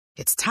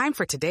It's time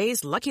for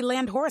today's Lucky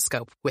Land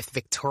horoscope with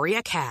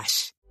Victoria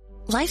Cash.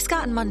 Life's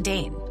gotten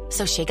mundane,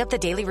 so shake up the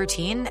daily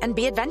routine and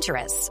be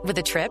adventurous with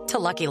a trip to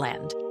Lucky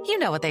Land. You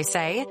know what they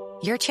say,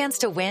 your chance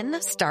to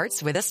win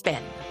starts with a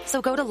spin.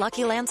 So go to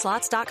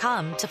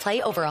LuckyLandSlots.com to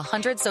play over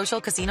 100 social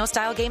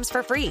casino-style games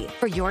for free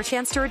for your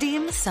chance to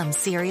redeem some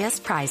serious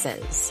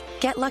prizes.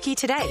 Get lucky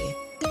today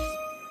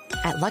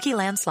at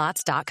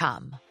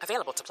LuckyLandSlots.com.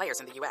 Available to players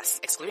in the U.S.,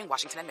 excluding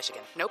Washington and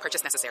Michigan. No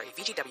purchase necessary.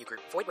 VGW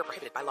Group. Void where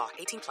prohibited by law.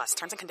 18+.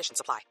 Terms and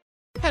conditions apply.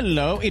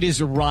 Hello, it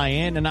is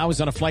Ryan, and I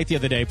was on a flight the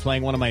other day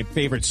playing one of my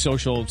favorite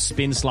social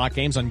spin slot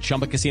games on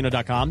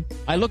ChumbaCasino.com.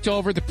 I looked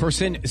over at the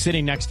person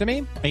sitting next to me,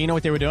 and you know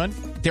what they were doing?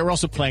 They were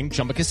also playing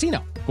Chumba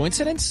Casino.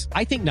 Coincidence?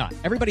 I think not.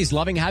 Everybody's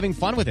loving having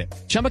fun with it.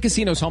 Chumba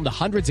Casino is home to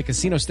hundreds of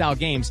casino-style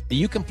games that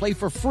you can play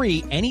for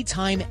free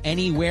anytime,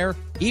 anywhere,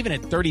 even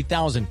at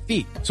 30,000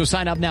 feet. So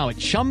sign up now at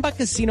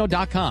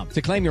ChumbaCasino.com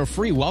to claim your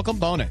free welcome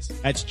bonus.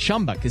 That's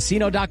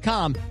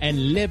ChumbaCasino.com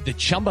and live the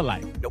Chumba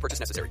life. No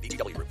purchase necessary.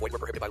 VGW Group. Void where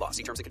prohibited by law.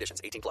 See terms and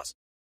conditions. 18+.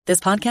 This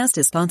podcast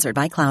is sponsored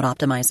by Cloud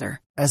Optimizer.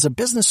 As a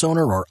business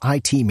owner or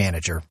IT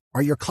manager,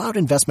 are your cloud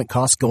investment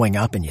costs going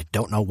up and you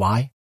don't know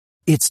why?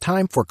 It's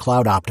time for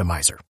Cloud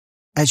Optimizer.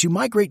 As you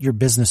migrate your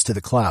business to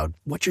the cloud,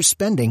 what you're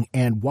spending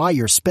and why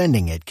you're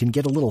spending it can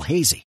get a little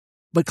hazy.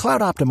 But Cloud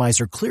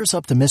Optimizer clears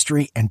up the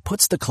mystery and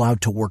puts the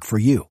cloud to work for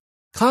you.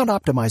 Cloud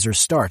Optimizer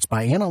starts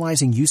by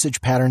analyzing usage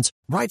patterns,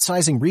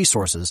 right-sizing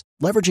resources,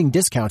 leveraging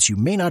discounts you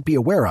may not be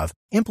aware of,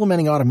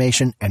 implementing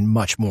automation, and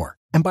much more.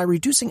 And by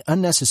reducing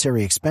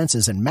unnecessary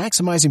expenses and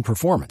maximizing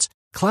performance,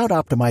 Cloud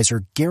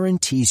Optimizer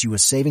guarantees you a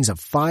savings of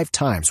 5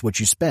 times what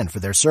you spend for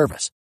their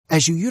service.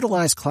 As you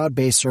utilize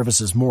cloud-based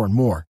services more and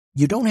more,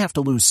 you don't have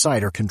to lose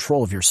sight or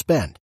control of your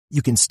spend.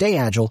 You can stay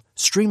agile,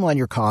 streamline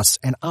your costs,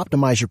 and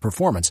optimize your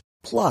performance,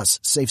 plus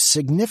save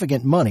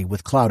significant money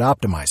with Cloud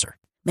Optimizer.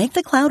 Make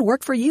the cloud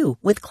work for you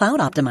with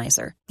Cloud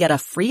Optimizer. Get a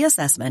free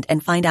assessment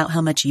and find out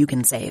how much you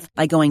can save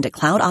by going to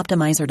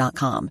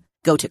cloudoptimizer.com.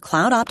 Go to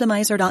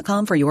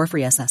cloudoptimizer.com for your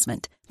free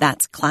assessment.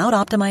 That's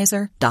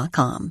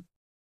cloudoptimizer.com.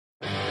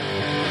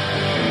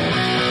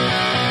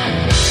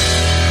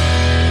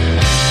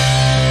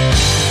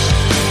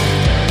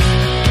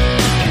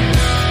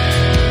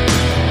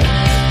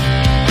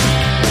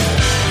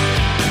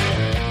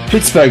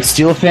 Pittsburgh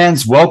Steelers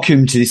fans,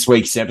 welcome to this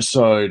week's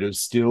episode of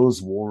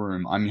Steelers War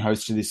Room. I'm your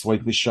host of this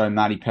weekly show,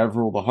 Matty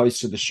Peverill, the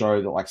host of the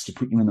show that likes to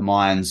put you in the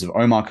minds of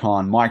Omar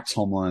Khan, Mike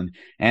Tomlin,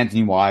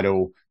 Anthony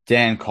Weidel,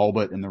 Dan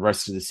Colbert, and the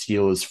rest of the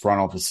Steelers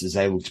front office is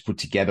able to put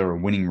together a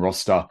winning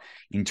roster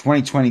in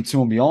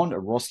 2022 and beyond, a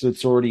roster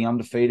that's already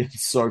undefeated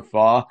so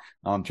far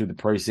through the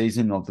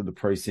preseason, not that the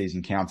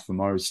preseason counts for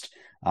most,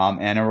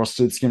 and a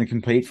roster that's going to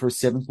compete for a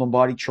 7th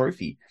Lombardi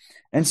trophy.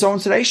 And so on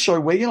today's show,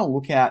 we're going to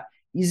look at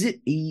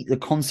the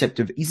concept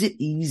of, is it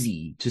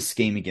easy to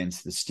scheme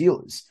against the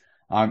Steelers?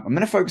 I'm going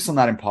to focus on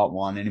that in part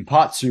 1. And in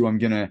part 2, I'm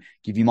going to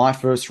give you my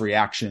first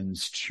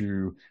reactions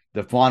to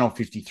the final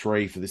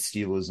 53 for the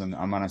Steelers. And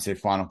when I say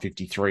final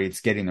 53,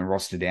 it's getting the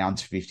roster down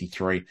to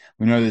 53.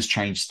 We know there's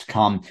changes to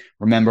come.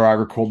 Remember, I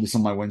record this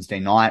on my Wednesday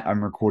night.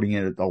 I'm recording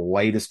it at the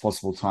latest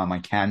possible time I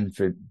can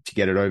to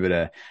get it over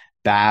to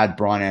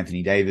Brian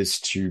Anthony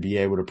Davis to be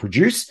able to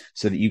produce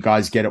so that you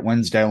guys get it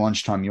Wednesday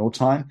lunchtime your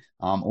time,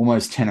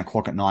 almost 10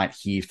 o'clock at night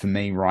here for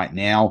me right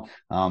now.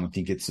 I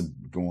think it's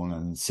going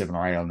on 7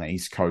 or 8 on the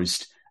East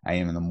Coast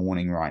a.m. in the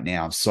morning right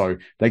now. So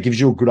that gives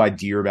you a good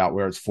idea about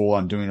where it's for.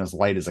 I'm doing it as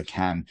late as I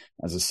can,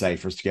 as I say,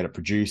 for us to get it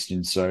produced.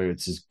 And so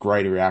it's as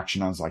great a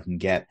reaction as I can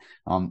get.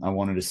 I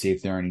wanted to see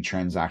if there are any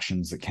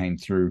transactions that came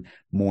through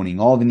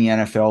morning of in the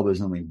NFL.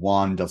 There's only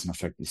one, doesn't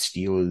affect the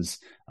Steelers.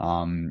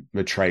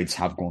 The trades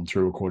have gone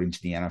through according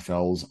to the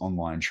NFL's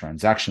online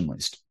transaction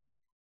list.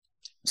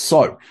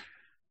 So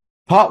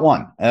part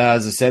 1,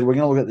 as I said, we're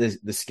going to look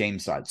at the scheme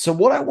side. So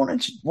what I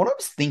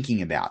was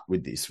thinking about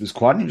with this was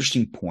quite an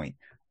interesting point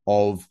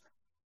of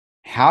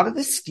how do the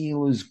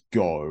Steelers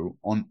go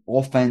on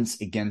offense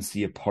against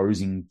the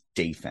opposing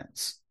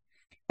defense?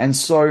 And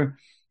so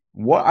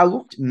what I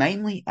looked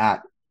mainly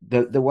at,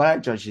 the way I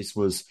judged this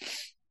was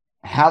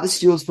how the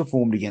Steelers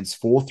performed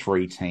against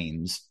 4-3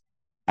 teams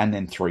and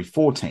then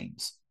 3-4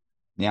 teams.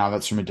 Now,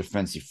 that's from a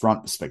defensive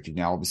front perspective.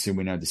 Now, obviously,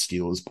 we know the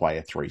Steelers play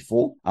a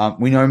 3-4.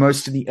 We know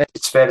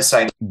it's fair to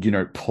say, most of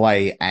the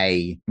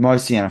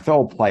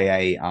NFL play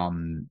a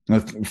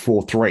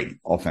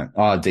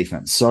 4-3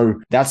 defense.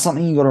 So that's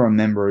something you got to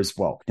remember as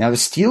well. Now, the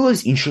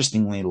Steelers,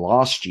 interestingly,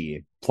 last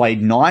year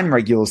played 9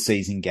 regular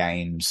season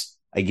games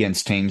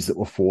against teams that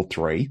were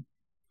 4-3,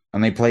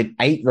 and they played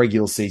 8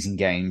 regular season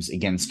games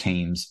against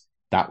teams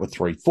that were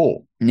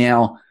 3-4.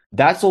 Now,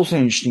 that's also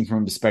interesting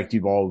from a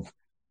perspective of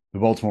the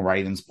Baltimore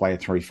Ravens play a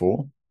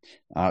 3-4.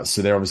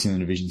 So they're obviously in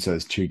the division, so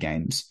there's 2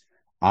 games.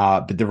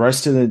 But the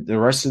rest of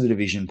the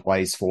division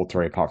plays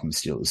 4-3 apart from the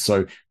Steelers.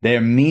 So they're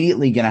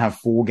immediately going to have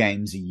 4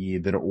 games a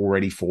year that are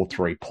already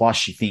 4-3.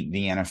 Plus, you think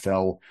the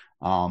NFL,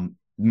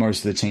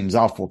 most of the teams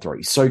are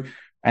 4-3. So,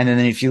 and then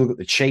if you look at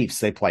the Chiefs,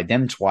 they played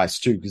them twice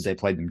too because they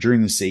played them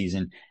during the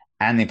season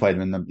and they played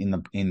them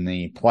in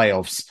the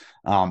playoffs.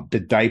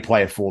 But they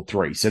play a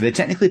 4-3. So they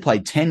technically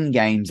played 10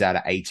 games out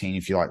of 18,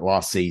 if you like,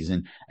 last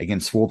season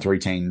against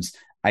 4-3 teams,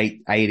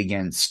 eight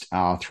against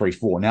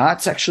 3-4. Now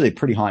that's actually a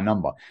pretty high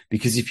number,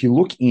 because if you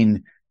look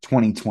in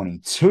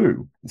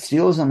 2022, the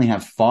Steelers only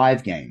have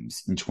 5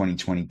 games in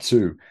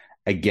 2022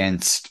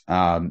 against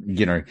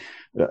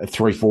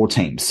 3-4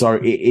 teams. So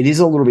it is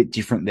a little bit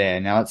different there.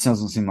 Now that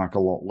doesn't seem like a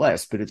lot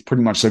less, but it's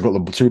pretty much they've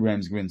got the 2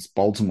 games against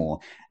Baltimore,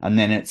 and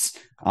then it's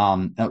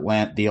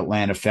the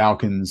Atlanta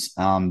Falcons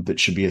that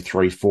should be a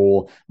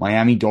 3-4.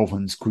 Miami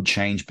Dolphins could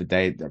change, but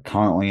they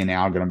currently are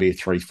now going to be a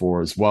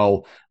 3-4 as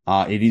well.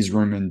 It is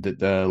rumored that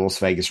the Las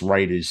Vegas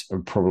Raiders are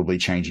probably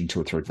changing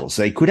to a 3-4.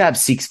 So they could have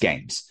 6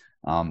 games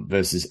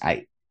versus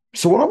 8.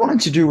 So what I wanted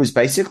to do was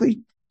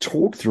basically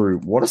talk through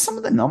what are some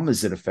of the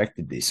numbers that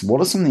affected this.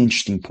 What are some of the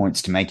interesting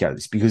points to make out of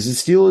this? Because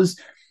the Steelers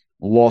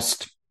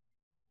lost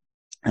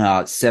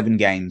 7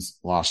 games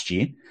last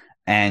year,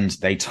 and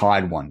they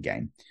tied 1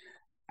 game.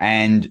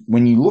 And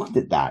when you looked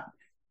at that,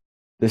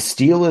 the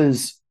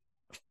Steelers'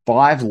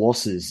 5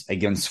 losses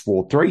against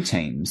 4-3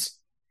 teams,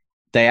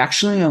 they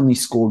actually only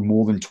scored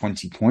more than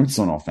 20 points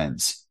on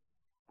offense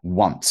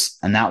once,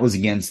 and that was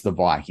against the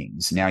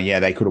Vikings. Now, yeah,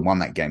 they could have won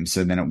that game,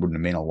 so then it wouldn't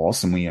have been a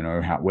loss, and we know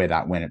where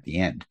that went at the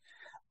end.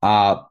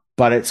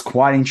 But it's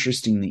quite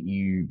interesting that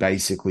you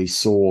basically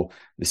saw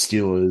the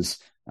Steelers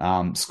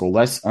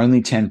score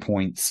only 10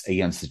 points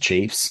against the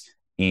Chiefs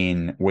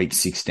in week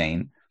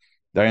 16.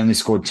 They only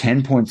scored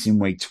 10 points in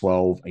week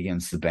 12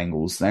 against the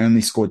Bengals. They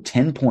only scored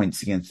 10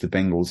 points against the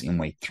Bengals in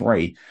week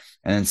 3,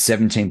 and then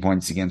 17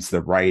 points against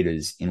the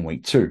Raiders in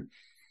week 2.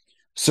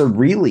 So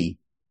really,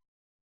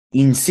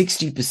 in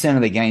 60%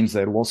 of the games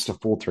they lost to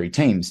 4-3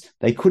 teams,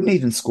 they couldn't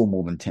even score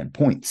more than 10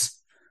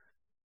 points.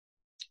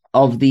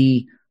 Of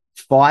the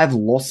 5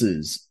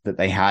 losses that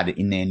they had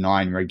in their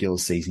 9 regular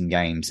season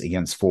games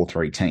against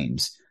 4-3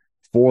 teams,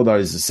 4 of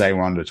those, to say,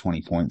 were under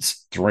 20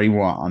 points, 3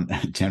 were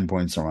 10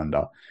 points or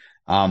under.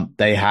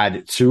 They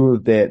had 2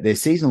 of their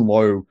season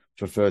low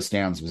for first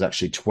downs was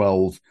actually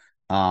 12,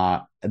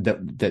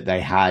 that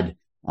they had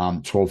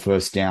 12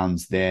 first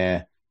downs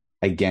there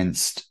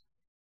against,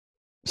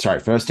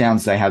 first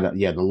downs they had,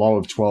 the low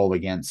of 12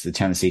 against the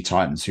Tennessee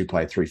Titans, who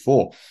played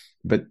 3-4.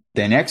 But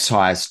their next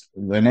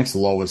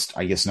lowest,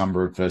 I guess,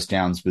 number of first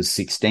downs was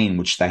 16,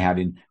 which they had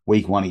in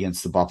week 1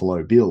 against the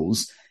Buffalo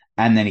Bills,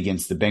 and then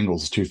against the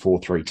Bengals, 2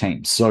 4-3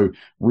 teams. So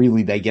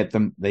really, they got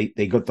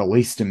the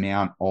least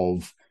amount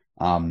of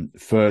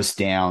first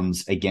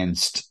downs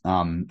against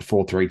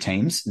 4-3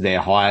 teams.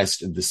 Their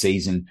highest of the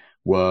season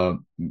they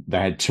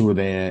had 2 of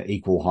their 4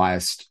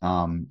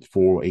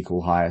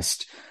 equal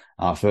highest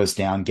first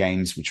down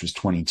games, which was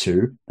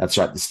 22. That's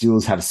right. The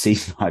Steelers had a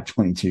season high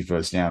 22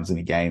 first downs in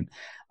a game.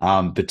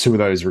 But 2 of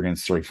those were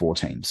against 3-4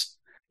 teams.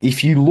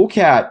 If you look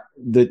at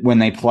when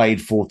they played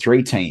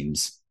 4-3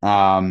 teams,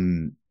 all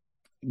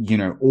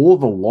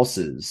the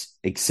losses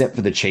except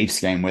for the Chiefs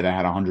game where they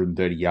had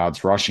 130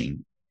 yards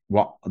rushing,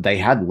 they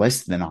had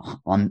less than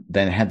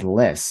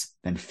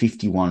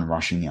 51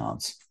 rushing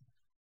yards.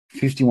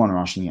 51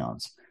 rushing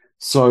yards.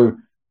 So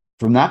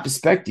from that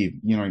perspective,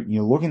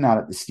 you're looking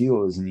at the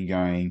Steelers and you're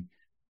going,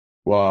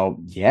 well,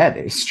 yeah,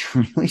 they're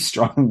really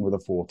struggling with a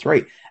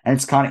 4-3. And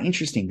it's kind of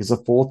interesting because a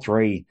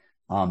 4-3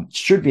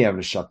 should be able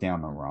to shut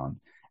down the run.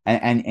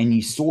 And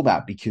you saw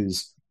that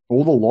because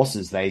all the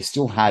losses, they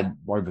still had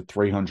over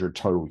 300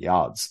 total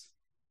yards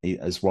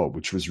as well,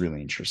 which was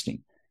really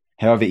interesting.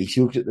 However, if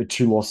you looked at the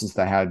 2 losses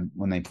they had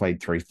when they played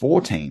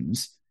 3-4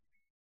 teams,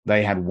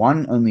 they had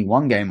only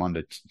one game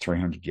under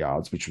 300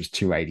 yards, which was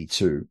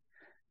 282.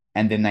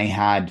 And then they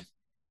had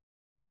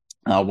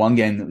one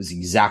game that was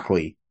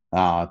exactly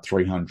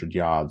 300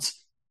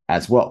 yards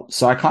as well.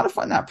 So I kind of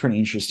find that pretty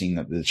interesting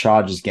that the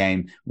Chargers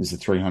game was the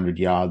 300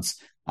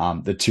 yards.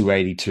 The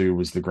 282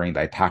 was the Green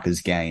Bay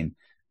Packers game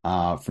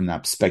from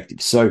that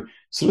perspective. So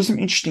there's some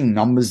interesting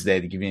numbers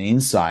there to give you an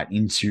insight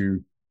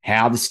into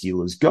how the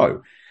Steelers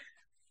go.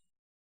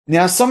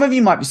 Now, some of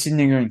you might be sitting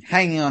there going,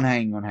 hang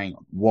on.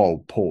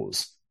 Whoa,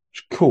 pause.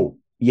 Cool.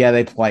 Yeah,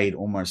 they played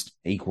almost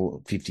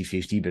equal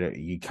 50-50, but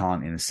you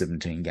can't in a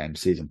 17-game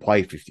season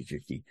play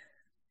 50-50.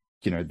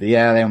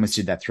 They almost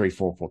did that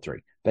 3-4-4-3.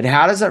 But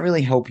how does that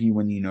really help you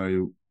when you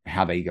know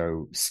how they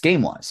go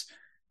scheme-wise?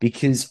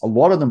 Because a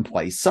lot of them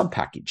play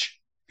sub-package.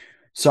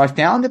 So I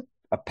found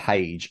a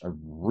page, a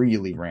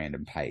really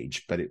random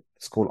page, but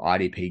it's called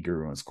IDP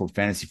Guru. And it's called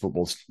Fantasy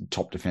Football's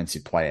Top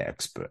Defensive Player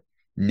Expert.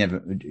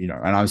 And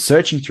I was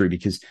searching through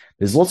because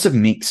there's lots of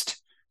mixed,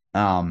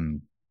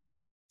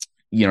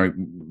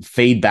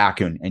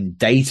 feedback and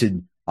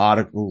dated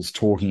articles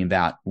talking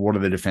about what are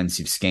the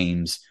defensive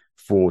schemes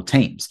for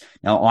teams.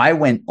 Now, I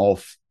went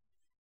off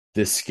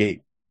the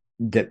scheme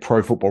that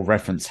Pro Football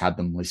Reference had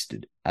them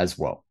listed as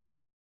well.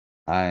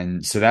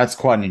 And so that's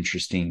quite an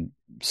interesting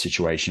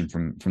situation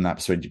from that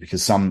perspective,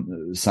 because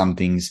some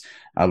things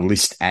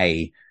list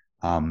a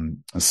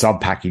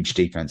sub-package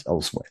defense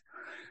elsewhere.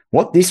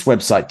 What this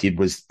website did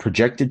was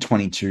projected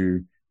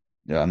 22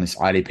 on this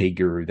IDP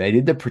Guru, they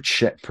did the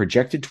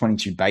projected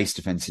 22 base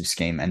defensive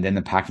scheme and then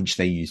the package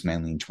they used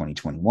mainly in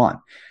 2021.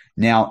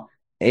 Now,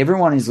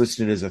 everyone is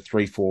listed as a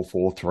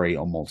 3-4-4-3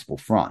 or multiple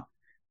front.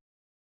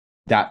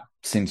 That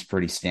seems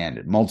pretty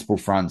standard. Multiple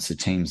fronts are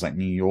teams like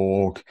New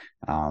York,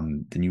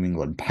 the New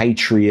England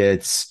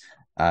Patriots.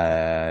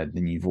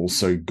 Then you've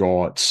also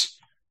got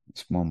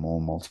one more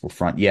multiple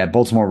front. Yeah,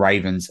 Baltimore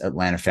Ravens,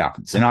 Atlanta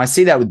Falcons. And I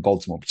see that with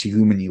Baltimore,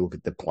 particularly when you look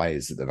at the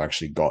players that they've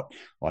actually got,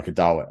 like a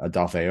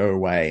Dafe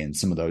Owe and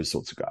some of those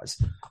sorts of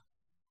guys.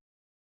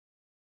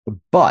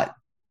 But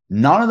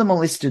none of them are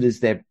listed as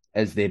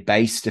their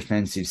base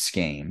defensive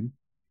scheme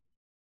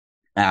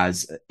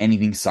as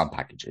anything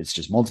sub-package. It's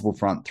just multiple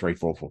front,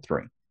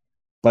 3-4-4-3.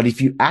 But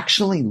if you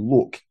actually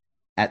look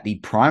at the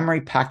primary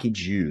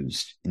package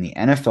used in the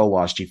NFL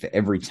last year for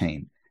every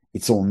team,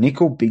 it's all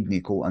nickel, big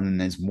nickel, and then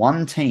there's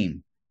one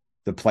team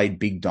that played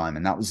big dime,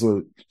 and that was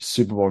the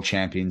Super Bowl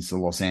champions, the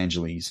Los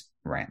Angeles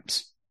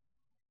Rams.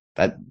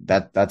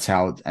 That's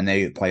how, and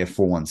they play a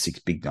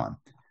 4-1-6 big dime,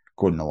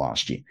 according to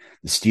last year.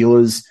 The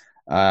Steelers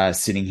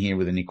sitting here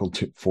with a nickel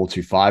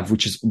 4-2-5,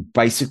 which is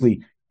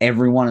basically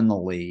everyone in the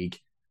league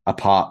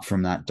apart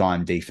from that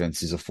dime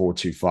defense is a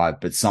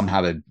 4-2-5, but some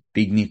have a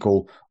big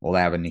nickel or they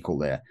have a nickel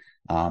there.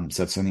 So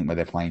that's something where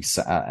they're playing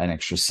an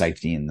extra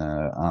safety in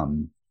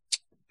the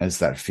as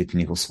that fifth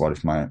nickel slot,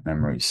 if my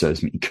memory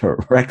serves me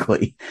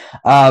correctly.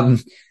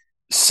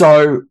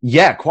 So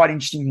yeah, quite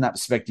interesting from that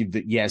perspective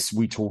that yes,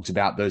 we talked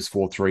about those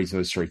 4-3s,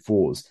 those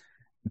 3-4s.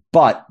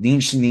 But the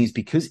interesting thing is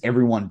because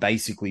everyone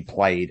basically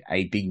played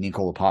a big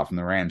nickel apart from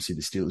the Rams, who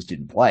the Steelers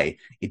didn't play,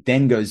 it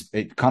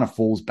kind of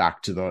falls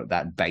back to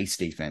that base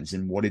defense.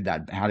 And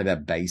how did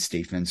that base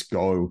defense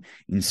go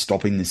in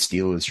stopping the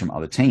Steelers from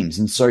other teams?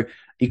 And so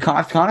I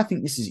kind of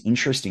think this is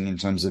interesting in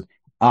terms of,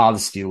 are the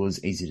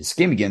Steelers easy to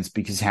scheme against?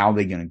 Because how are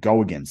they going to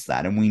go against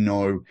that? And we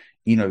know,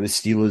 the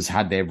Steelers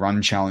had their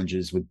run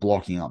challenges with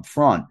blocking up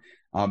front.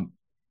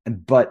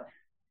 But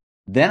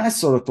then I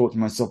sort of thought to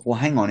myself, well,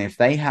 hang on, if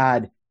they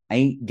had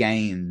 8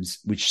 games,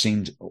 which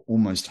seemed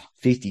almost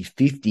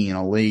 50-50 in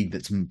a league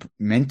that's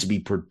meant to be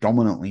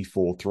predominantly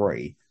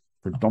 4-3.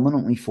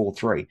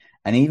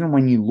 And even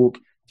when you look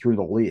through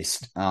the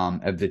list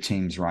of the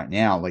teams right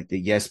now,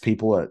 yes,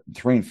 people are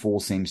 3 and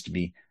 4 seems to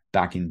be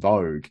back in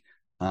vogue.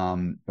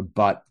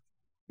 But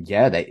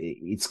yeah,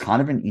 it's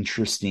kind of an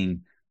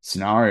interesting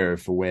scenario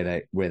for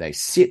where they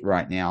sit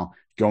right now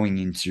going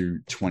into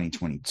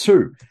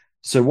 2022.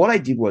 So what I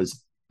did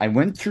was I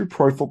went through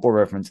Pro Football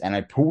Reference and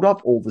I pulled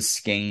up all the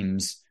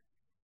schemes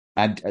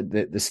and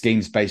the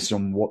schemes based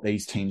on what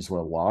these teams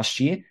were last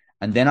year.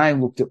 And then I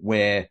looked at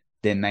where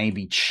there may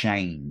be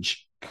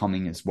change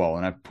coming as well.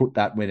 And I put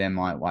that where there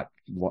might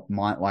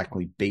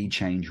likely be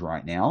change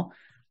right now.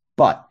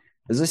 But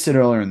as I said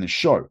earlier in the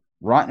show,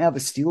 right now the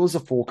Steelers are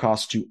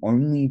forecast to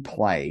only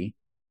play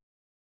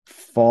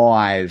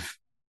 4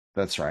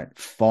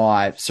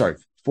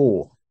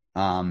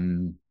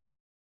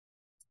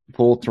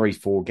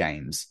 3-4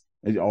 games.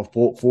 Or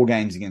 4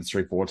 games against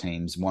 3-4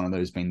 teams, one of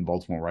those being the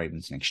Baltimore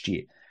Ravens next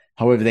year.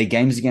 However, their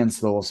games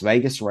against the Las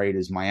Vegas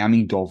Raiders,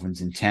 Miami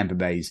Dolphins, and Tampa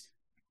Bay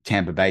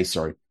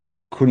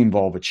could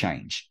involve a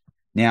change.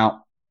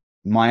 Now,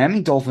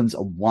 Miami Dolphins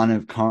are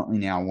currently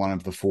now one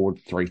of the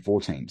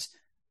 4-3-4 teams.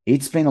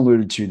 It's been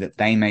alluded to that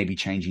they may be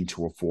changing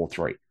to a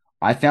 4-3.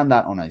 I found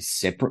that on a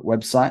separate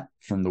website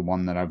from the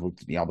one that I've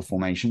looked at the other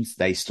formations.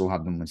 They still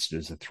have them listed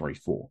as a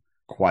 3-4.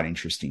 Quite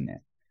interesting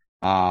there.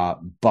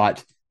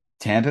 But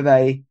Tampa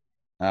Bay,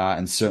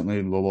 and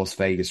certainly the Las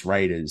Vegas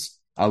Raiders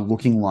are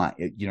looking like,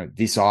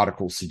 this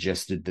article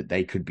suggested that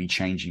they could be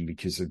changing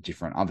because of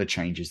different other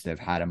changes they've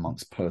had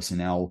amongst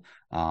personnel,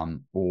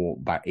 or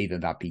either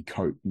that be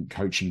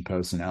coaching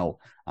personnel,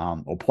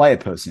 or player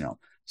personnel.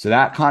 So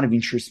that kind of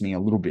interests me a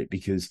little bit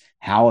because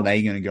how are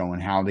they going to go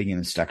and how are they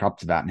going to stack up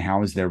to that? And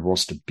how is their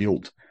roster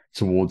built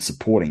towards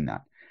supporting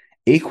that?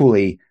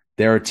 Equally,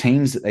 there are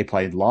teams that they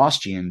played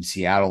last year in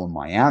Seattle and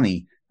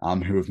Miami,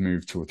 who have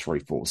moved to a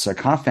 3-4. So I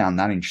kind of found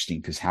that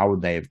interesting because how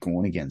would they have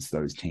gone against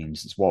those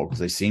teams as well? Because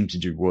they seem to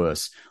do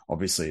worse,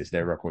 obviously, as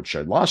their record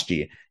showed last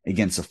year,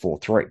 against a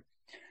 4-3.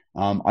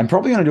 I'm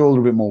probably going to do a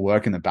little bit more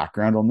work in the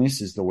background on this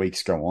as the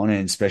weeks go on,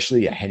 and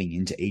especially heading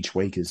into each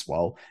week as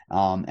well,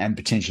 and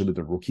potentially with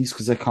the rookies,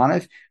 because I kind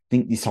of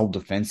think this whole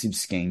defensive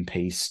scheme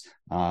piece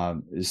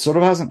sort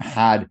of hasn't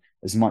had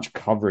as much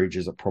coverage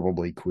as it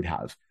probably could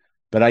have.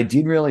 But I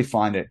did really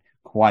find it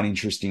quite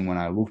interesting when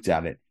I looked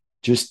at it,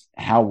 just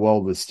how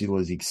well the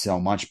Steelers excel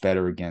much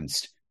better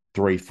against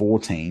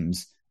 3-4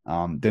 teams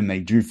than they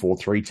do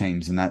 4-3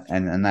 teams. And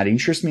that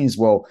interests me as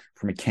well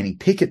from a Kenny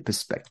Pickett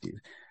perspective,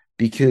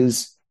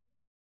 because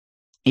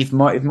if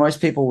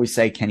most people will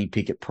say Kenny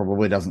Pickett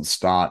probably doesn't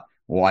start,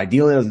 or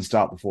ideally doesn't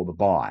start before the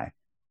bye,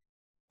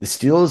 the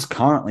Steelers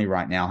currently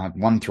right now have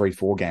 1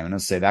 3-4 game. And I'll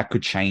say that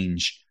could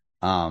change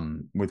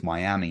with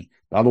Miami.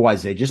 But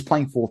otherwise, they're just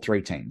playing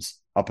 4-3 teams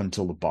up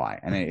until the bye.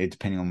 And it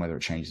depending on whether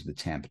it changes with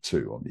Tampa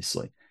too,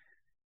 obviously.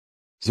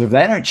 So if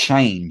they don't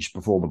change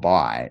before the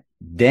bye,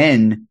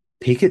 then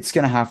Pickett's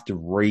going to have to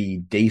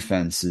read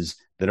defenses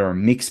that are a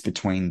mix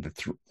between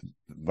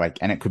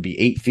and it could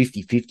be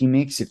 50-50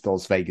 mix if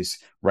those Vegas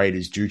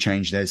Raiders do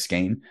change their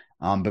scheme.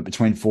 But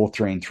between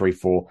 4-3 and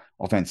 3-4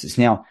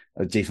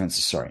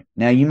 defenses, sorry.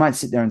 Now you might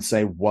sit there and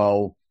say,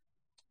 well,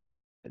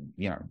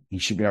 he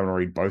should be able to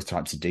read both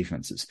types of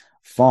defenses.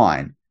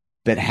 Fine.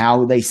 But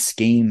how they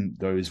scheme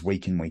those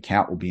week in, week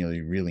out will be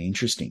really, really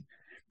interesting.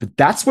 But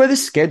that's where the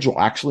schedule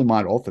actually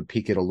might offer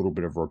Pickett a little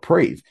bit of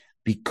reprieve,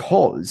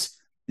 because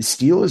the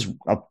Steelers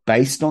are,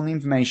 based on the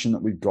information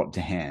that we've got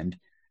to hand,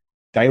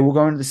 they will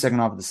go into the second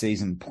half of the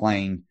season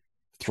playing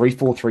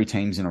 3-4-3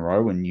 teams in a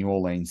row in New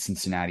Orleans,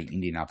 Cincinnati,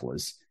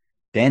 Indianapolis.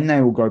 Then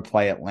they will go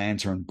play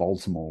Atlanta and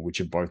Baltimore,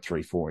 which are both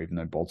 3-4, even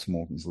though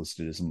Baltimore is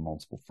listed as a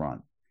multiple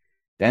front.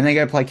 Then they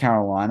go play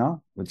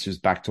Carolina, which is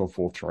back to a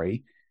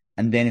 4-3.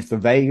 And then if the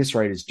Vegas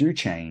Raiders do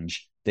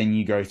change, then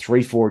you go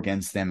 3-4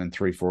 against them and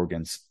 3-4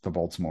 against the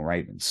Baltimore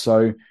Ravens.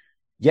 So,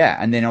 yeah,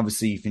 and then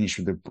obviously you finish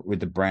with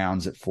the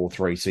Browns at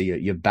 4-3, so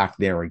you're back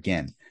there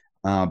again.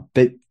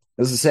 But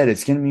as I said,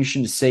 it's going to be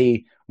interesting to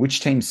see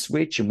which teams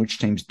switch and which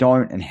teams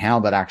don't, and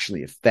how that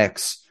actually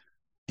affects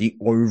the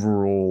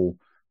overall,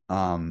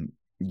 how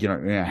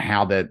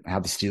the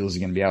Steelers are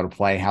going to be able to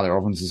play, how their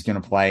offense is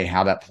going to play,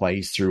 how that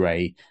plays through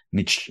a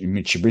Mitch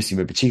Trubisky,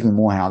 but particularly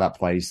more how that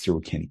plays through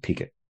a Kenny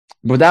Pickett.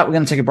 But with that, we're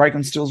going to take a break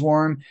on Steelers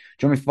War Room.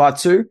 Join me for part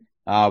 2.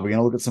 We're going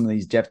to look at some of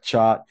these depth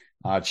chart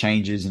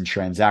changes and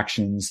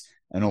transactions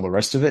and all the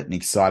rest of it, and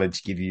excited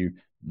to give you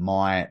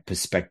my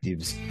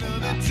perspectives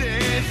on that.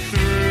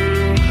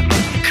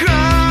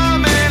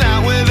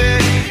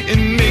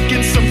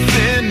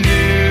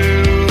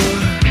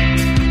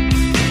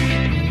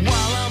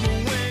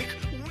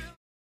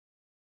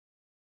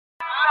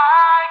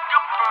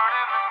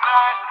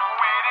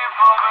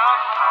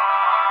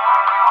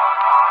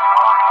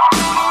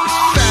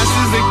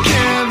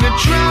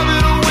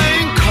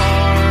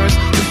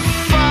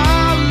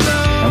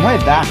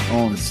 We're back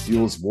on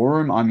Steelers War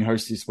Room. I'm your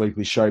host of this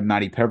weekly show,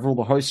 Matty Peverill,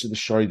 the host of the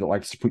show that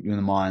likes to put you in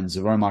the minds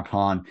of Omar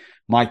Khan,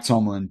 Mike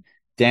Tomlin,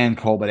 Dan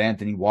Colbert,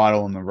 Anthony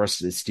Weidel, and the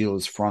rest of the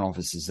Steelers front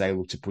office as they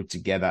look to put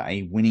together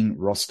a winning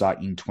roster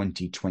in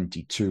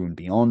 2022 and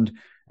beyond.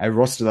 A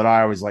roster that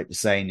I always like to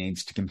say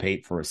needs to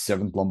compete for a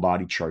 7th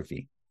Lombardi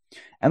trophy.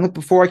 And look,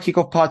 before I kick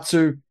off part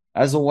 2,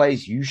 as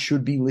always, you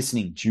should be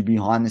listening to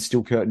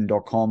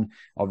BehindTheSteelCurtain.com.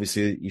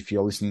 Obviously, if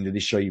you're listening to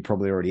this show, you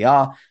probably already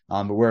are.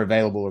 But we're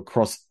available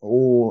across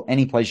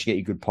any place you get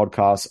your good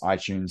podcasts: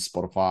 iTunes,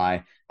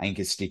 Spotify,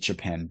 Anchor, Stitcher,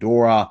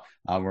 Pandora.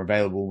 We're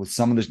available with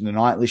some of the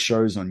nightly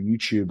shows on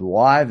YouTube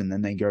Live, and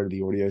then they go to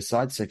the audio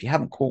side. So if you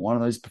haven't caught one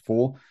of those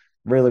before,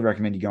 really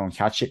recommend you go and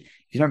catch it.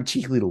 If you don't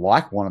particularly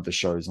like one of the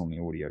shows on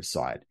the audio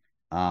side,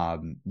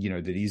 that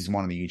is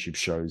one of the YouTube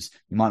shows,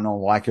 you might not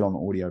like it on the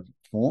audio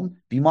form,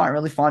 but you might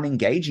really find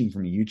engaging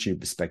from a YouTube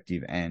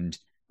perspective, and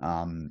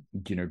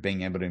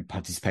being able to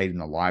participate in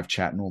the live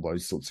chat and all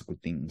those sorts of good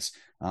things.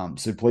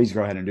 So please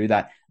go ahead and do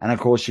that. And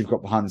of course, you've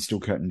got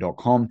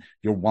BehindTheSteelCurtain.com,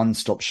 your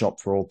one-stop shop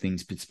for all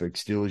things Pittsburgh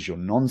Steelers, your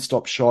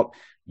non-stop shop,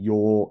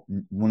 your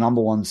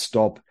number one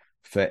stop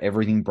for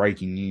everything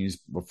breaking news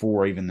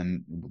before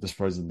even the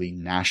supposedly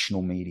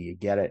national media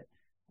get it.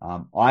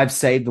 I've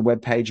saved the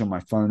webpage on my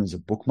phone as a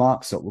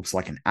bookmark, so it looks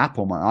like an app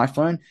on my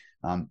iPhone.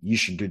 You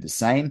should do the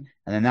same.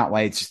 And then that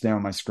way it's just there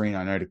on my screen.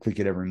 I know to click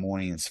it every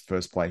morning. It's the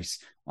first place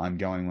I'm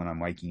going when I'm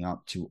waking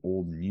up to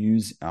all the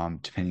news,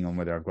 depending on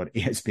whether I've got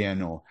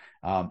ESPN or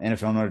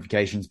NFL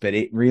notifications. But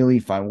it really,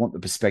 if I want the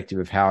perspective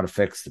of how it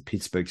affects the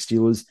Pittsburgh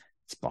Steelers,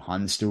 it's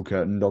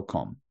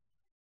BehindTheSteelCurtain.com.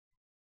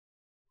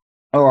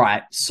 All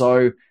right.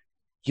 So,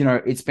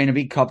 it's been a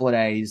big couple of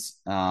days,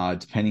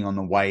 depending on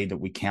the way that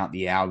we count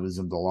the hours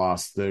of the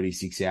last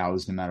 36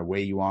 hours, no matter where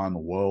you are in the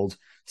world.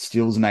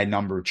 Steelers made a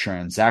number of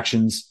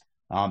transactions.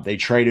 They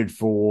traded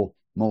for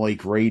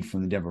Malik Reed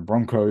from the Denver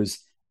Broncos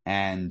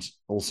and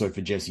also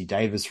for Jesse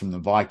Davis from the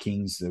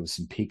Vikings. There was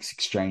some picks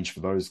exchanged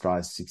for those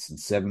guys, 6th and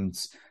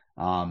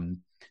 7th.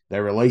 They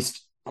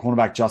released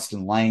cornerback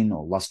Justin Lane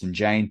or Lustin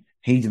Jane.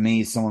 He, to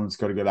me, is someone that's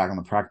got to go back on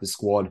the practice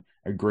squad.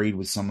 Agreed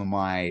with some of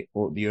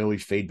the early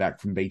feedback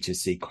from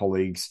BTSC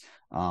colleagues,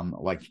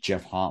 like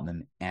Jeff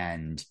Hartman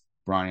and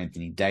Brian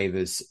Anthony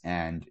Davis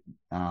and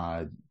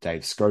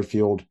Dave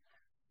Schofield.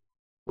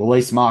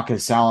 Release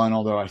Marcus Allen,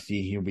 although I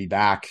fear he'll be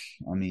back.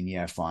 I mean,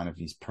 yeah, fine if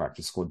he's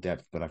practice squad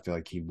depth, but I feel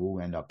like he will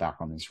end up back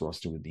on this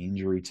roster with the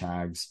injury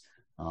tags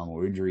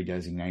or injury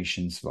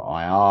designations for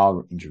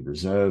IR, injured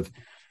reserve.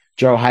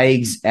 Joe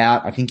Haig's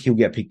out. I think he'll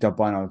get picked up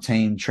by another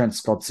team. Trent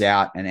Scott's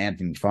out and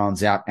Anthony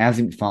McFarland's out.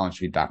 Anthony McFarland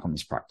should be back on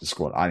this practice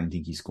squad. I don't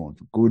think he's going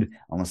for good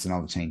unless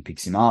another team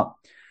picks him up.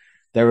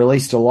 They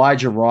released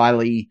Elijah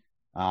Riley.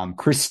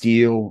 Chris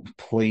Steele,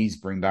 please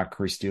bring back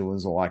Chris Steele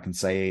is all I can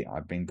say.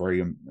 I've been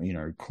very,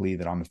 clear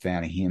that I'm a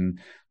fan of him.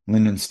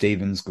 Lyndon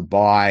Stevens,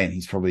 goodbye. And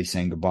he's probably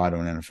saying goodbye to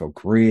an NFL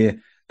career.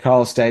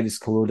 Carlos Davis,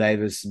 Khalil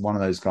Davis, one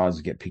of those guys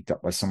will get picked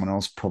up by someone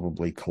else,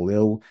 probably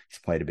Khalil. He's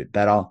played a bit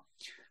better.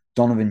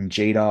 Donovan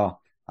Jeter,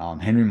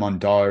 Henry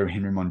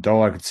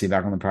Mondeau, I could see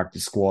back on the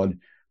practice squad.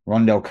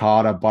 Rondell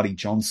Carter, Buddy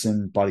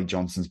Johnson. Buddy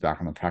Johnson's back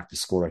on the practice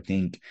squad, I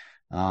think.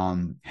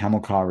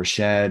 Hamilcar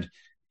Rashad,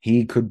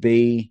 he could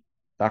be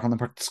back on the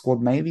practice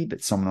squad maybe,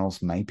 but someone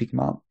else may pick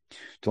him up.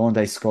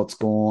 Delonte Scott's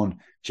gone.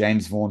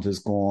 James Vaughan's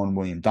gone.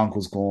 William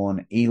Dunkel's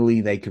gone. Ely,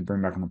 they could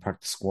bring back on the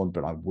practice squad,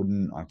 but I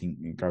wouldn't. I think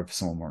you go for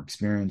someone more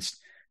experienced.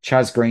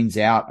 Chaz Green's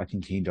out. I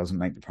think he doesn't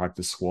make the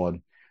practice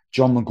squad.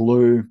 John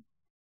McGlue,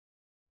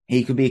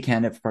 he could be a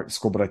candidate for practice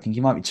squad, but I think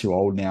he might be too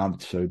old now.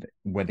 So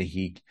whether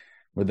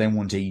they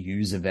want to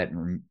use a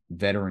veteran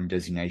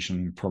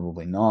designation,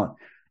 probably not.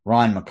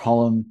 Ryan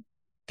McCollum,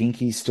 think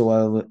he's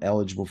still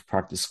eligible for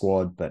practice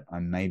squad, but I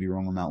may be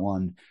wrong on that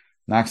one.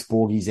 Max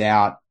Borgie's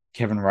out.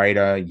 Kevin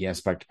Rader,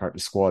 yes, back to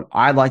practice squad.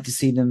 I'd like to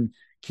see them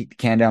kick the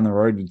can down the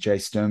road with Jay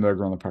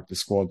Sternberger on the practice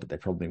squad, but they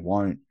probably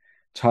won't.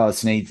 Tyler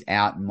Snead's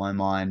out in my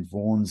mind.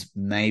 Vaughan's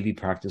maybe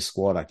practice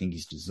squad. I think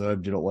he's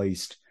deserved it at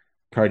least.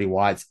 Cody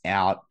White's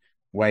out,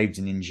 waived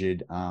and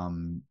injured.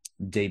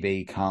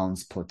 DB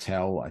Carlins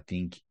Platel, I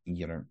think,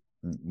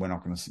 we're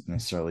not going to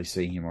necessarily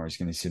see him, or he's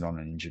going to sit on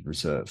an injured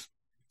reserve.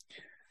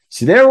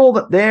 So they're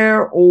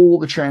all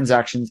the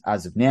transactions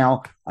as of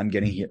now. I'm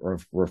going to hit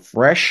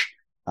refresh,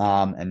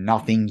 and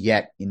nothing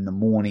yet in the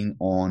morning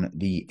on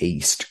the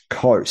East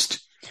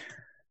Coast.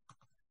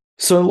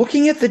 So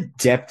looking at the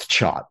depth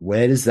chart,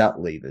 where does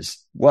that leave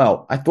us?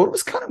 Well, I thought it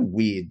was kind of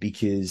weird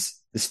because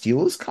the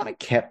Steelers kind of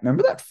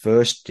remember that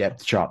first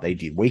depth chart they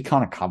did? We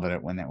kind of covered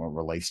it when they were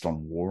released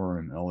on War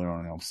Room earlier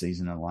on in the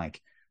offseason, and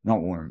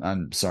not War Room.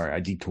 I'm sorry, I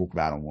did talk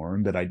about it on War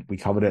Room, but we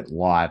covered it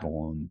live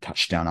on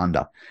Touchdown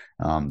Under,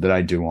 that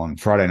I do on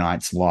Friday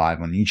nights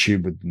live on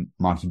YouTube with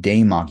Marky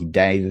D, Marky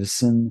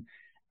Davison,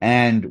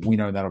 and we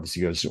know that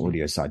obviously goes to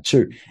audio side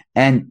too.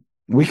 And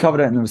we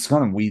covered it, and there was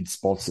kind of weird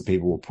spots that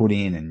people were put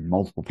in, and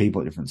multiple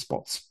people at different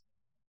spots.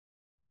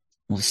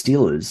 Well, the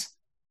Steelers,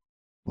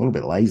 a little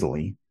bit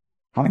lazily,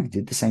 kind of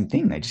did the same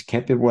thing. They just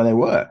kept it where they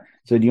were.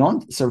 So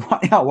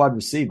right out wide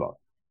receiver,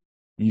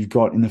 you've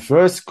got in the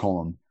first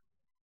column,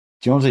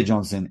 Deontay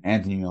Johnson,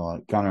 Anthony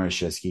Miller, Gunnar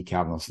Olszewski,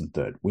 Calvin Austin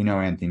third. We know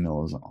Anthony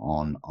Miller's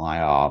on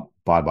IR.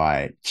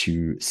 Bye-bye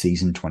to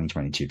season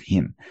 2022 for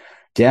him.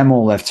 Dan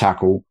Moore, left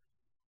tackle.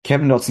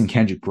 Kevin Dotson,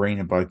 Kendrick Green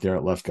are both there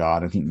at left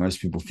guard. I think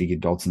most people figured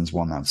Dotson's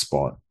won that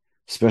spot,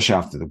 especially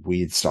after the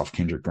weird stuff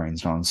Kendrick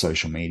Green's done on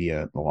social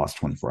media the last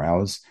 24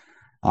 hours.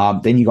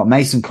 Then you got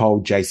Mason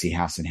Cole, JC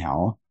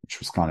Hassenhauer, which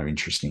was kind of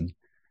interesting.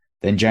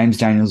 Then James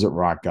Daniels at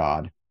right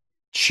guard,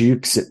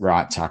 Chukes at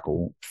right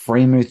tackle,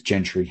 Freemuth,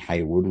 Gentry,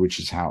 Hayward, which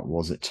is how it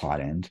was at tight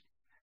end.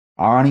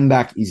 Our running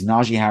back is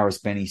Najee Harris,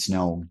 Benny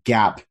Snell,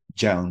 Gap,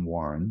 Jalen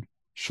Warren.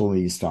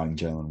 Surely he's starting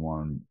Jalen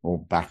Warren,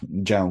 or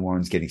Jalen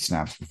Warren's getting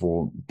snaps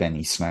before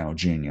Benny Snell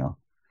Jr.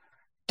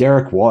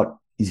 Derek Watt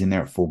is in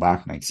there at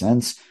fullback, makes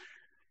sense.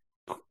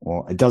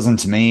 Well, it doesn't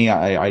to me.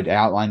 I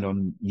outlined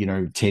on,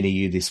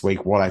 TDU this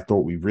week what I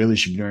thought we really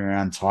should be doing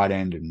around tight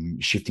end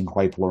and shifting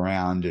Claypool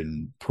around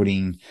and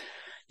putting,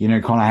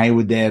 Connor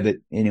Hayward there. But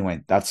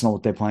anyway, that's not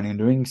what they're planning on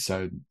doing.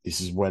 So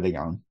this is where they're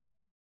going.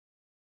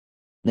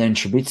 Then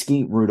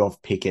Trubisky,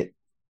 Rudolph, Pickett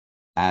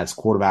as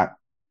quarterback.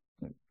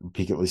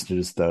 Pickett listed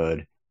as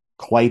third.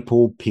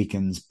 Claypool,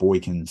 Pickens,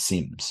 Boykin,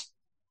 Sims.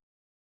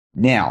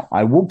 Now,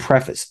 I will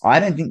preface, I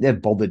don't think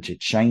they've bothered to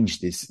change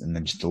this and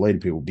then just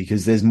deleted people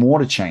because there's more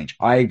to change.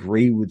 I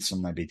agree with some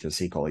of my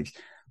BTC colleagues.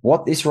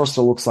 What this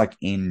roster looks like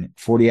in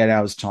 48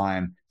 hours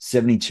time,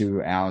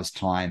 72 hours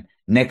time,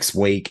 next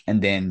week,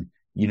 and then,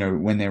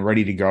 when they're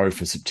ready to go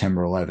for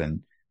September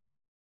 11,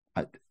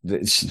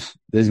 there's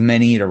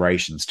many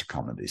iterations to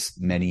come of this,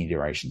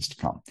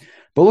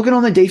 But looking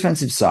on the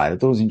defensive side, I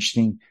thought it was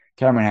interesting.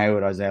 Cameron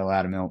Hayward, Isaiah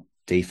Loudermilk,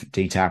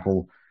 D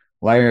tackle.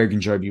 Larry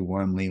Ogunjobi,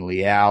 Wormley,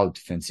 Liao,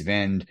 defensive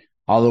end.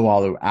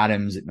 Alualu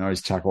Adams at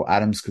nose tackle.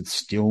 Adams could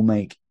still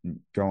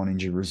go on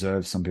injured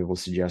reserve. Some people are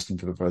suggesting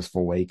for the first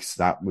 4 weeks.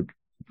 That would,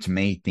 to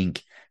me,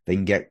 think they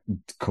can get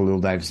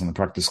Khalil Davis on the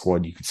practice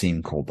squad. You could see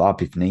him called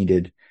up if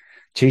needed.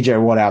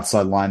 TJ Watt,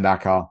 outside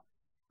linebacker.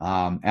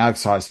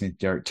 Alex Highsmith,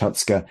 Derek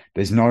Tutska.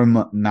 There's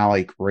no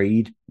Malik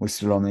Reed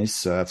listed on this,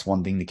 so that's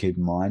one thing to keep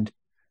in mind.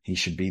 He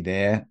should be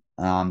there.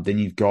 Then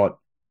you've got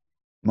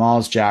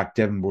Miles Jack,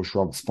 Devin Bush,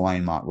 Robert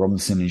Spillane, Mark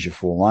Robinson is your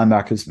four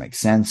linebackers. Makes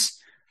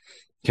sense.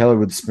 Kelly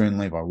Witherspoon,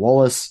 Levi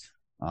Wallace.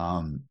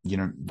 Both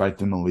of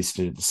them are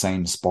listed at the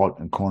same spot.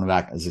 And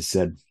cornerback, as I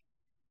said,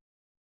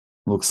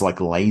 looks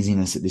like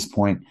laziness at this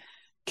point.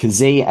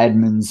 Kazee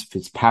Edmonds,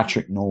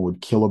 Fitzpatrick,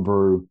 Norwood,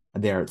 Killebrew are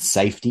there at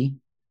safety.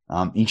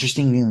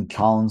 Interestingly,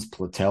 Collins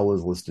Platel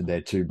is listed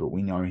there too, but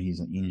we know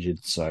he's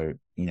injured. So,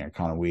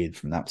 kind of weird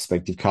from that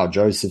perspective. Carl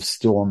Joseph's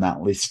still on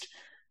that list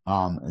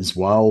as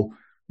well.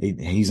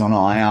 He's on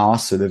IR,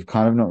 so they've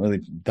kind of not really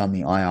done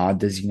the IR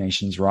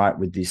designations right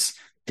with this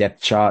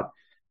depth chart.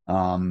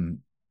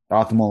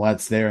 Arthur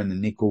Maulet's there in the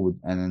nickel,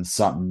 and then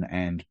Sutton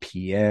and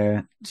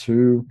Pierre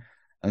too.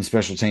 And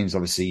special teams,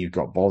 obviously, you've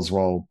got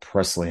Boswell,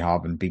 Presley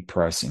Harbin, Big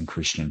Press, and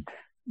Christian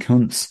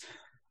Kuntz.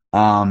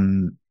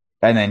 And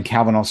then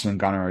Calvin Austin and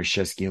Gunnar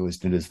Olszewski are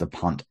listed as the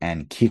punt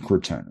and kick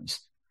returners.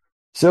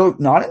 So,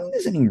 no, I don't think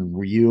there's any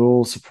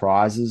real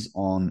surprises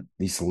on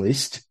this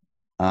list.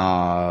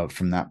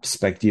 From that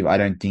perspective, I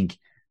don't think,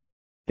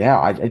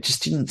 I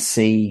just didn't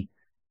see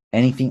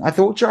anything. I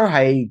thought Joe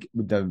Haig,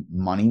 with the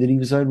money that he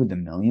was owed with the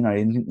 $1 million, I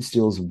didn't think the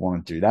Steelers would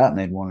want to do that, and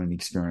they'd want an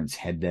experienced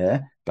head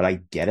there. But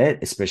I get it,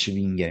 especially if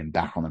you can get him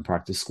back on the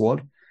practice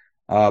squad.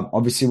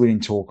 Obviously, we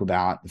didn't talk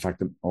about the fact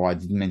that, I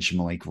didn't mention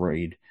Malik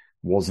Reed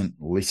wasn't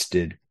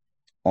listed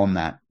on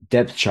that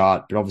depth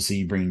chart, but obviously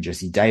you bring in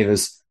Jesse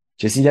Davis.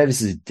 Jesse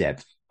Davis's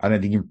depth, I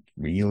don't think it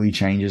really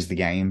changes the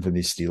game for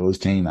this Steelers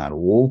team at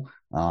all.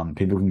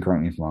 People can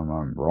correct me if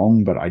I'm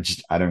wrong, but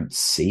I don't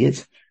see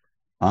it.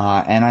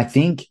 And I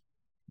think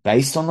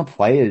based on the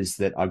players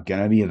that are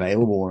going to be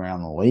available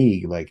around the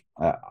league, like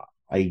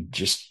I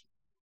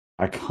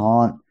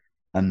can't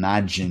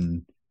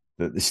imagine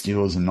that the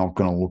Steelers are not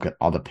going to look at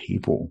other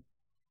people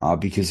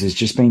because there's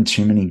just been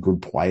too many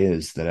good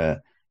players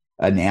that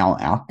are now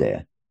out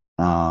there.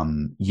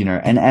 And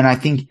I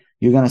think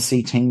you're going to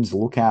see teams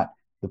look at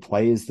the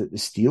players that the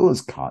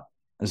Steelers cut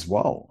as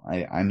well.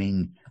 I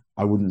mean,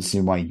 I wouldn't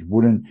see why you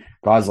wouldn't.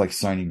 Guys like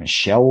Sony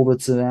Michel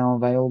that's now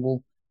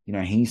available,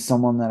 he's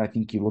someone that I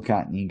think you look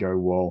at and you go,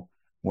 well,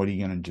 what are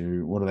you going to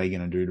do? What are they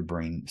going to do to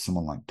bring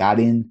someone like that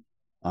in?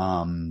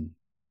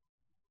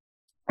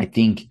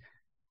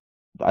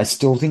 I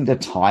still think the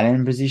tight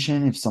end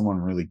position, if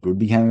someone really good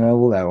became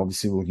available, they're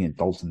obviously looking at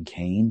Dalton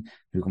Keene,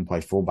 who can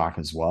play fullback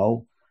as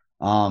well.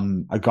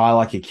 A guy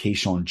like a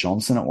Keyshawn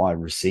Johnson at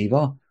wide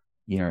receiver,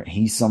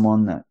 he's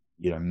someone that,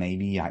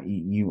 maybe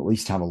you at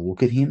least have a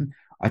look at him.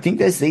 I think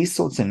there's these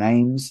sorts of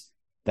names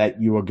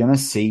that you are going to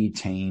see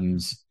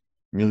teams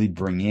really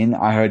bring in.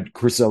 I heard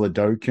Chris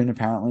Oladokun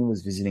apparently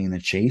was visiting the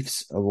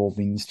Chiefs of all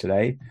things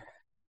today.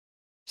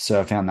 So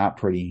I found that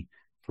pretty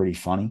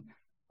funny.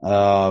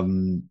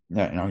 Good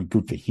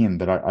for him,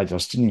 but I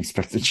just didn't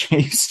expect the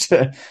Chiefs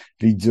to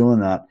be doing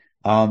that.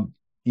 And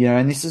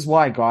this is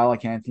why a guy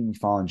like Anthony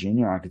McFarland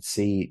Jr., I could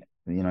see,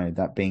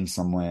 that being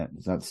somewhere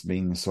that's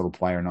being the sort of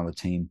player another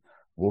team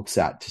looks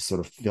at to sort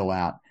of fill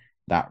out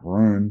that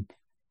room.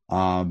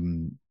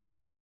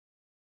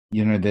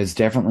 There's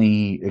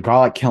definitely a guy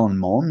like Kellen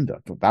Mond. I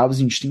thought that was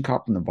an interesting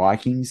cut from the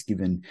Vikings,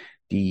 given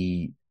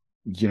the,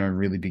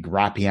 really big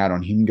rap he had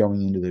on him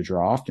going into the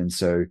draft. And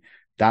so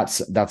that's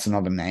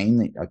another name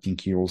that I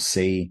think you'll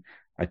see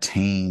a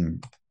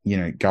team,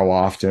 go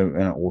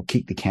after or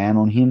kick the can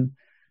on him.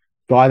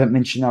 Guy that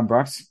mentioned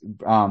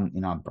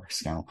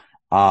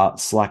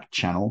Slack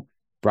channel,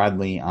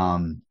 Bradley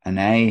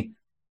Anae,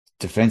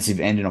 defensive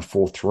end in a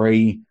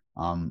 4-3,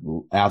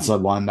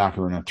 outside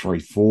linebacker in a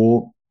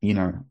 3-4.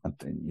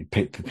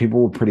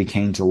 People were pretty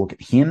keen to look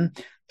at him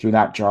through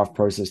that draft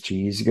process 2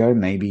 years ago.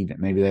 Maybe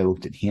they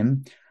looked at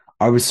him.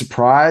 I was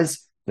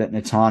surprised that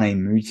Netane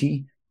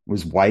Muti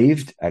was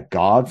waived at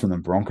guard from the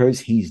Broncos.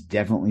 He's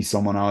definitely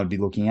someone I would be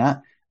looking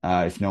at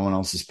if no one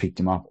else has picked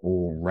him up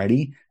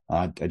already.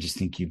 I just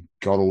think you've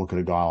got to look at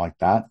a guy like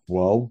that.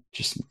 Well,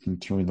 just looking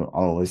through the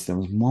other list, there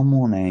was one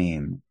more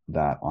name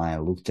that I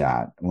looked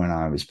at when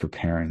I was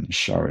preparing the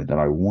show that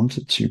I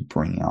wanted to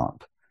bring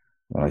up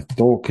that I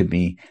thought could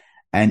be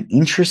an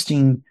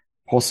interesting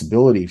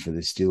possibility for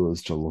the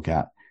Steelers to look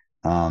at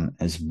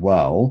as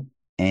well.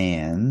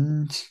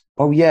 And,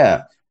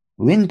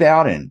 Lynn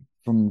Bowden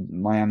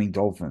from Miami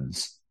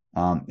Dolphins.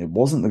 It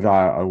wasn't the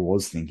guy I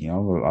was thinking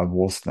of. I've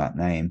lost that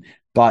name.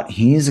 But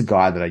here's a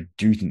guy that I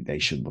do think they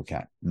should look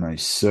at.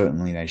 Most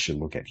certainly they should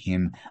look at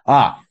him.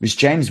 It was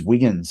James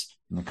Wiggins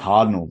from the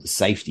Cardinals, the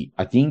safety.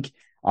 I think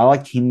I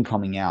liked him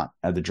coming out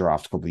at the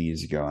draft a couple of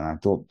years ago, and I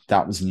thought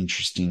that was an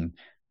interesting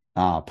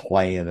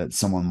player that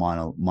someone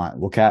might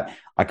look at.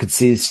 I could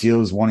see the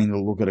Steelers wanting to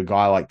look at a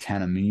guy like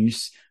Tanner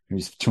Muse,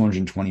 who's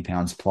 220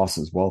 pounds plus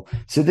as well.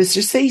 So there's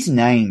just these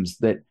names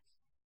that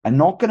are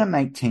not going to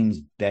make teams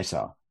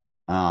better,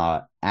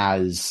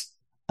 as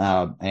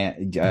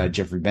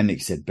Jeffrey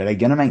Bendick said, but are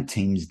going to make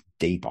teams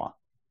deeper.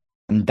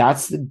 And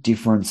that's the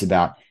difference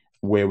about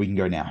where we can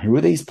go now. Who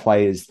are these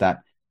players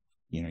that,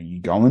 you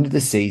go into the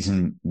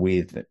season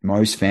with,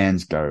 most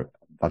fans go,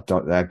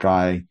 that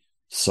guy,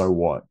 so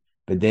what?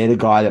 But they're the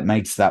guy that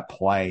makes that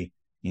play,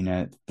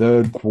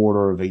 third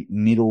quarter of a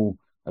middle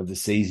of the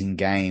season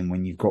game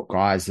when you've got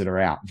guys that are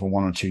out for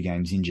 1 or 2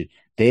 games injured.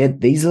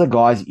 These are the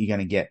guys that you're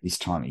going to get this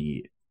time of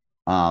year.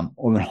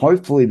 Or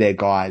hopefully they're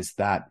guys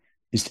that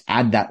just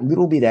add that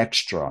little bit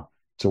extra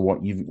to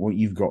what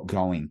you've got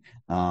going,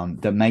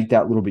 that make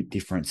that little bit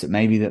difference, that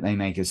they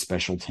make a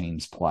special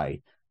teams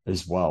play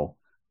as well.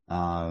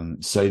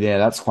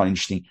 That's quite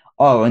interesting.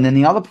 Oh, and then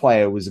the other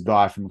player was a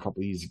guy from a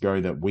couple of years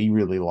ago that we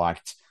really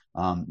liked,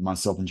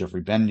 myself and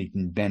Jeffrey Benedict,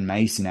 and Ben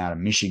Mason out of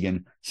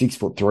Michigan,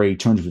 6'3",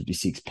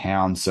 256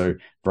 pounds. So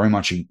very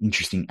much an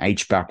interesting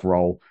H-back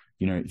role.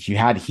 If you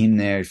had him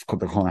there, if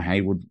the Connor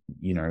Haywood,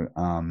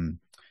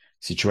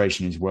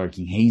 situation is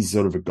working, he's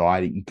sort of a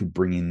guy that you could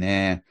bring in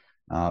there.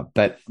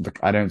 But look,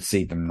 I don't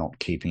see them not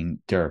keeping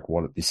Derek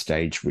Watt at this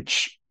stage,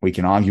 which we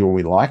can argue all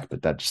we like,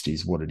 but that just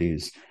is what it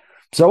is.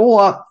 So all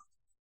up,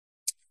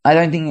 I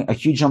don't think a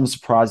huge number of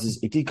surprises.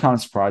 It did kind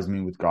of surprise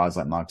me with guys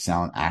like Mark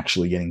Allen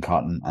actually getting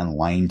cut and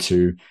Lane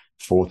to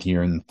 4th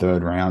year in the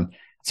 3rd round.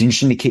 It's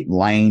interesting to keep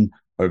Lane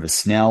over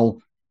Snell,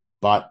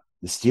 but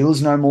The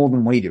Steelers know more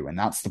than we do, and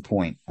that's the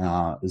point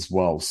as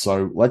well.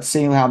 So let's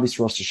see how this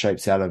roster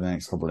shapes out over the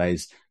next couple of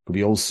days. Could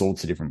be all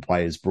sorts of different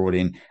players brought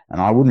in, and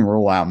I wouldn't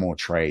rule out more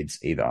trades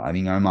either. I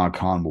think Omar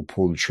Khan will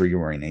pull the trigger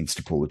where he needs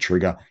to pull the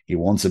trigger. He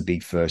wants a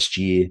big first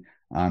year,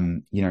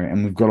 and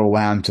we've got to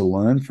allow him to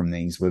learn from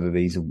these, whether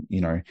these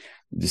are,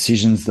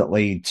 decisions that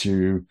lead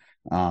to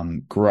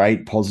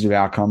great positive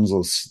outcomes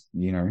or,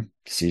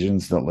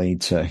 decisions that lead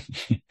to,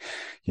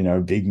 a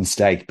big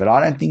mistake. But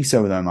I don't think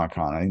so with Omar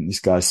Khan. I think this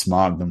guy's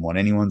smarter than what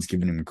anyone's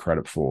given him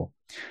credit for.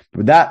 But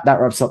with that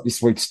wraps up this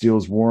week's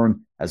Steelers War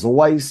Room. As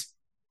always,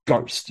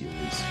 go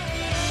Steelers.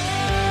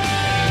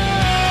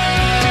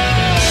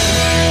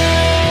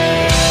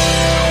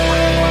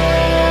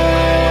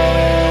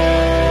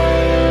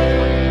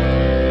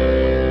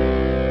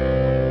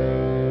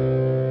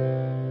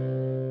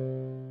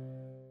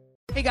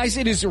 Hey guys,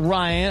 it is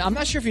Ryan. I'm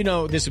not sure if you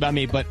know this about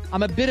me, but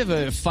I'm a bit of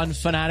a fun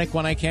fanatic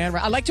when I can.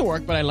 I like to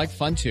work, but I like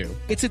fun too.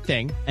 It's a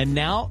thing. And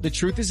now the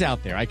truth is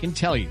out there. I can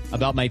tell you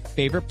about my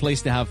favorite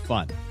place to have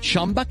fun.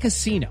 Chumba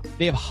Casino.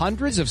 They have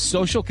hundreds of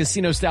social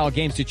casino style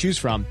games to choose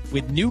from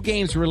with new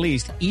games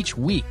released each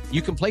week.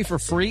 You can play for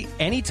free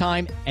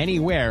anytime,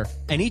 anywhere.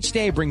 And each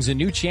day brings a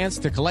new chance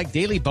to collect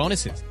daily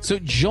bonuses. So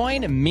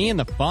join me in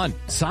the fun.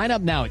 Sign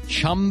up now at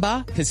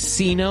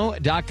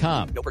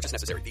ChumbaCasino.com. No purchase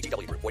necessary.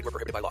 VGW Group. Void where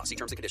prohibited by law. See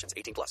terms and conditions.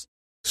 18+.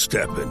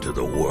 Step into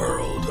the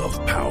world of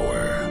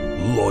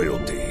power,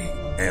 loyalty,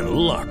 and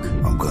luck.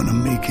 I'm gonna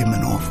make him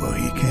an offer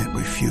he can't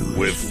refuse.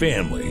 With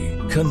family,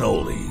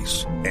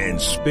 cannolis,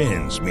 and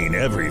spins mean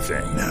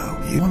everything.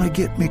 Now, you wanna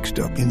get mixed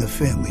up in the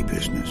family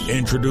business.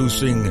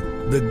 Introducing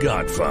The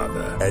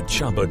Godfather at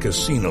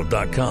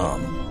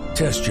ChumbaCasino.com.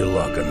 Test your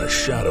luck in the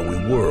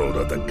shadowy world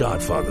of The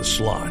Godfather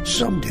slot.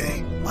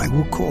 Someday, I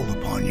will call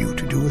upon you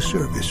to do a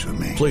service for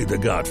me. Play The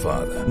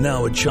Godfather,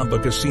 now at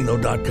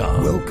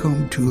ChumbaCasino.com.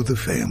 Welcome to the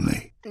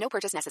family. No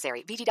purchase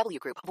necessary. VGW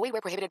Group. Void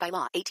where prohibited by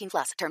law.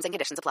 18+. Terms and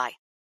conditions apply.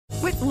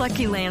 With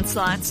Lucky Land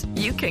Slots,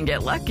 you can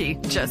get lucky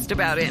just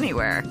about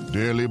anywhere.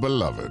 Dearly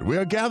beloved, we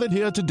are gathered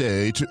here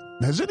today to...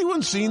 Has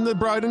anyone seen the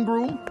bride and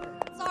groom?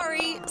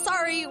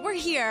 Sorry, we're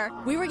here.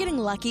 We were getting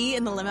lucky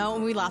in the limo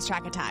and we lost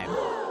track of time.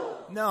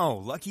 No,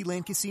 Lucky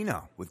Land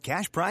Casino, with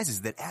cash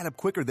prizes that add up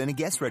quicker than a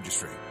guest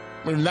registry.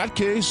 In that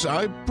case,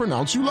 I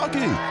pronounce you lucky.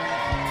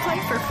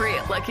 Play for free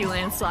at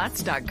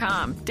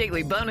LuckyLandSlots.com.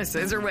 Daily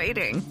bonuses are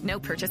waiting. No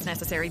purchase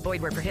necessary.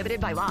 Void where prohibited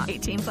by law.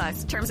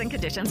 18+. Terms and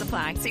conditions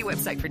apply. See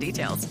website for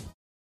details.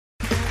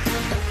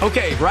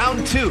 Okay,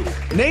 round two.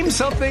 Name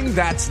something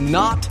that's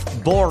not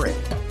boring.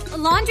 A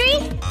laundry?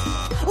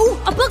 Ooh,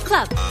 a book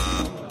club.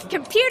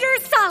 Computer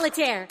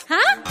solitaire,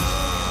 huh?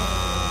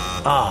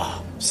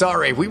 Ah,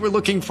 sorry, we were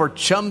looking for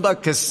Chumba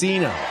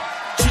Casino.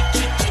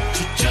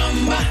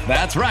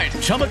 That's right,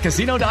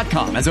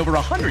 ChumbaCasino.com has over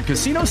 100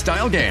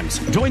 casino-style games.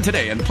 Join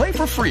today and play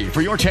for free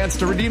for your chance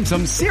to redeem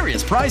some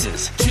serious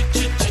prizes.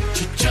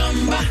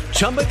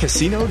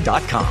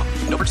 ChumbaCasino.com.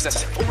 No purchase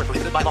necessary. Void where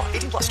prohibited by law.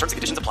 18+. Terms and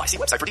conditions apply. See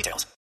website for details.